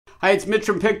Hi, it's Mitch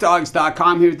from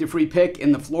Pickdawgz.com here with your free pick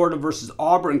in the Florida versus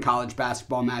Auburn college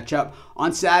basketball matchup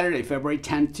on Saturday, February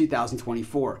 10th,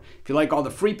 2024. If you like all the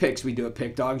free picks we do at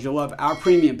Pickdawgz, you'll love our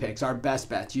premium picks, our best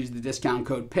bets. Use the discount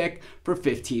code PICK for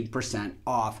 15%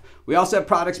 off. We also have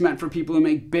products meant for people who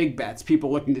make big bets,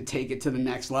 people looking to take it to the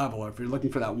next level, or if you're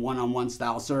looking for that one-on-one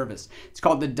style service. It's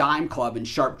called the Dime Club and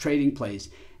Sharp Trading Plays.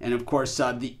 And of course,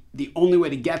 the only way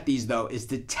to get these, though, is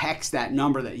to text that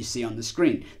number that you see on the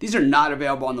screen. These are not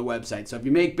available on the website. So if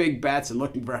you make big bets and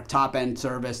looking for a top-end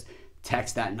service,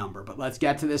 text that number. But let's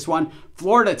get to this one.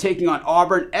 Florida taking on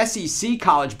Auburn, SEC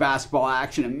college basketball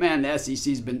action. And man, the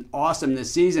SEC's been awesome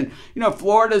this season. You know,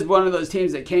 Florida is one of those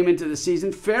teams that came into the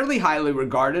season fairly highly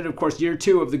regarded. Of course, year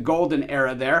two of the golden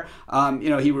era there.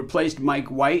 He replaced Mike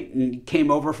White and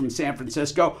came over from San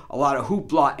Francisco. A lot of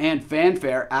hoopla and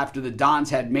fanfare after the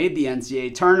Dons had made the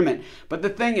NCAA tournament. But the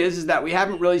thing is that we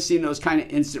haven't really seen those kind of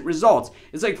instant results.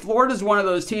 It's like Florida's one of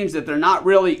those teams that they're not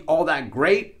really all that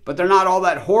great, but they're not all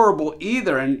that horrible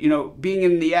either. And, you know, being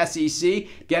in the SEC,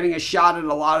 getting a shot at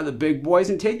a lot of the big boys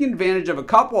and taking advantage of a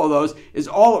couple of those is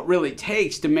all it really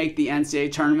takes to make the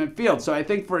NCAA tournament field. So I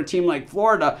think for a team like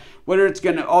Florida, whether it's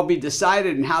going to all be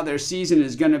decided and how their season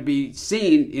is going to be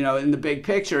seen, you know, in the big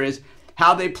picture is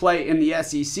how they play in the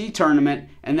SEC tournament,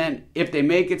 and then if they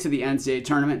make it to the NCAA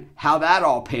tournament, how that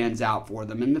all pans out for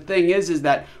them. And the thing is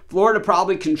that Florida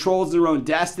probably controls their own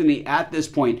destiny at this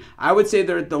point. I would say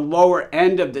they're at the lower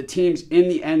end of the teams in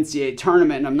the NCAA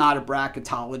tournament, and I'm not a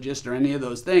bracketologist or any of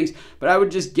those things, but I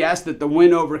would just guess that the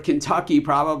win over Kentucky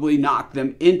probably knocked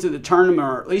them into the tournament,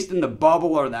 or at least in the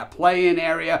bubble or that play-in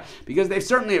area, because they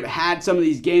certainly have had some of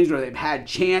these games where they've had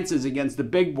chances against the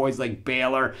big boys like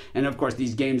Baylor, and of course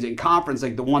these games in conference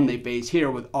like the one they face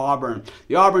here with Auburn.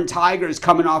 The Auburn Tigers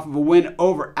coming off of a win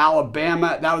over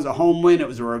Alabama. That was a home win. It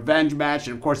was a revenge match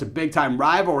and, of course, a big-time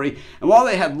rivalry. And while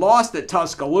they had lost at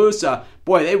Tuscaloosa,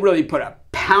 boy, they really put a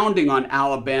pounding on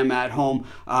Alabama at home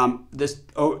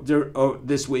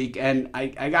this week. And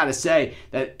I got to say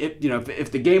that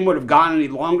if the game would have gone any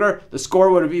longer, the score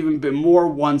would have even been more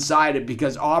one-sided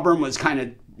because Auburn was kind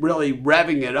of really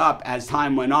revving it up as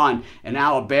time went on, and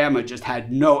Alabama just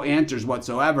had no answers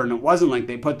whatsoever. And it wasn't like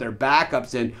they put their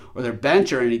backups in or their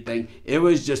bench or anything. It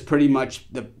was just pretty much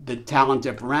the talent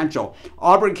differential.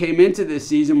 Auburn came into this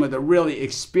season with a really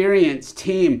experienced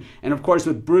team, and of course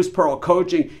with Bruce Pearl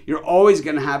coaching, you're always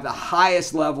going to have the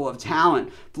highest level of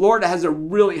talent. Florida has a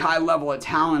really high level of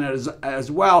talent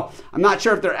as well. I'm not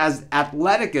sure if they're as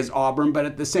athletic as Auburn, but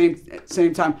at the same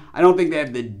time, I don't think they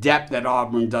have the depth that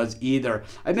Auburn does either.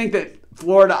 I think that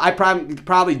Florida, I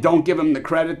probably don't give them the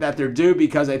credit that they're due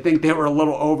because I think they were a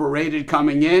little overrated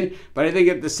coming in. But I think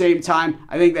at the same time,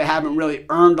 I think they haven't really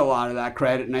earned a lot of that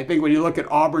credit. And I think when you look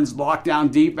at Auburn's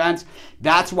lockdown defense,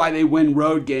 that's why they win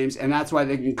road games, and that's why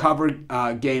they can cover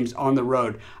games on the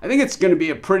road. I think it's going to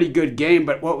be a pretty good game,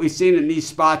 but what we've seen in these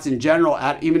spots in general,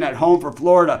 even at home for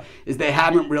Florida, is they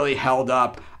haven't really held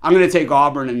up. I'm going to take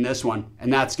Auburn in this one,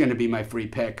 and that's going to be my free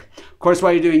pick. Of course,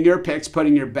 while you're doing your picks,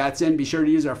 putting your bets in, be sure to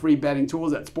use our free betting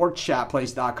tools at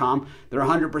sportschatplace.com. They're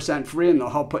 100% free, and they'll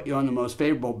help put you on the most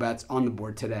favorable bets on the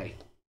board today.